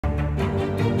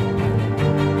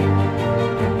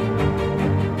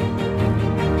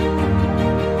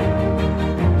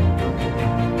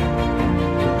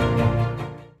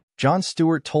Jon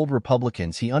Stewart told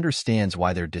Republicans he understands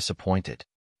why they're disappointed.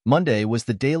 Monday was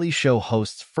The Daily Show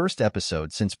host's first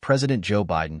episode since President Joe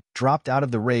Biden dropped out of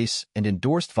the race and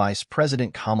endorsed Vice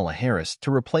President Kamala Harris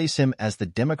to replace him as the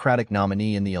Democratic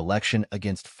nominee in the election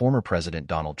against former President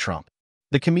Donald Trump.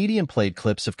 The comedian played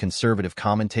clips of conservative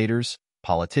commentators,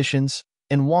 politicians,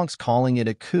 and wonks calling it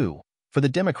a coup for the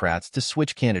Democrats to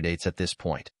switch candidates at this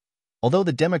point. Although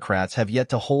the Democrats have yet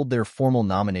to hold their formal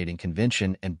nominating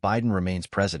convention and Biden remains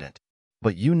president.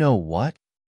 But you know what?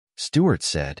 Stewart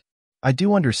said, I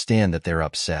do understand that they're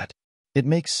upset. It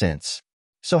makes sense.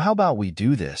 So how about we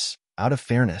do this, out of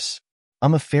fairness?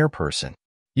 I'm a fair person.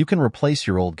 You can replace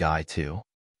your old guy too.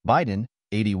 Biden,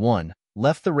 81,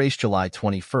 left the race July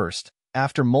 21st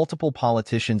after multiple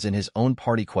politicians in his own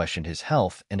party questioned his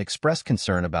health and expressed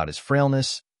concern about his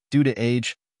frailness, due to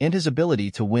age, and his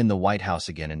ability to win the White House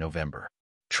again in November.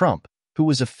 Trump, who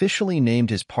was officially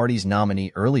named his party's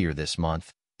nominee earlier this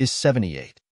month, is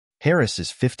 78. Harris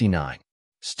is 59.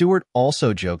 Stewart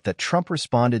also joked that Trump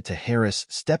responded to Harris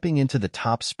stepping into the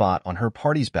top spot on her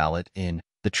party's ballot in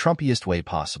the Trumpiest way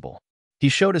possible. He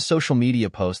showed a social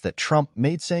media post that Trump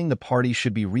made saying the party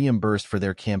should be reimbursed for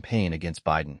their campaign against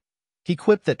Biden. He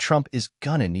quipped that Trump is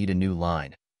gonna need a new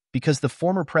line, because the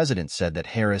former president said that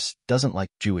Harris doesn't like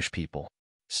Jewish people.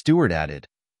 Stewart added,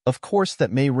 of course that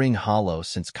may ring hollow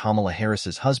since Kamala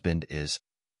Harris's husband is,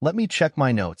 let me check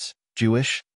my notes,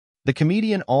 Jewish. The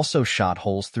comedian also shot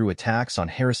holes through attacks on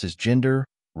Harris's gender,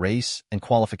 race, and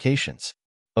qualifications.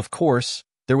 Of course,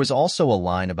 there was also a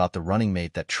line about the running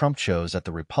mate that Trump chose at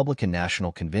the Republican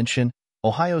National Convention,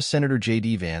 Ohio Senator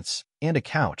J.D. Vance, and a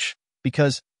couch,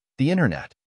 because the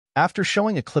internet. After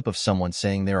showing a clip of someone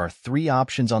saying there are 3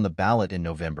 options on the ballot in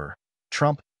November,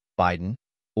 Trump, Biden,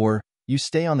 or you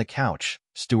stay on the couch,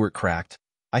 Stewart cracked,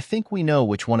 I think we know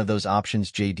which one of those options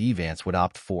J.D. Vance would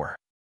opt for.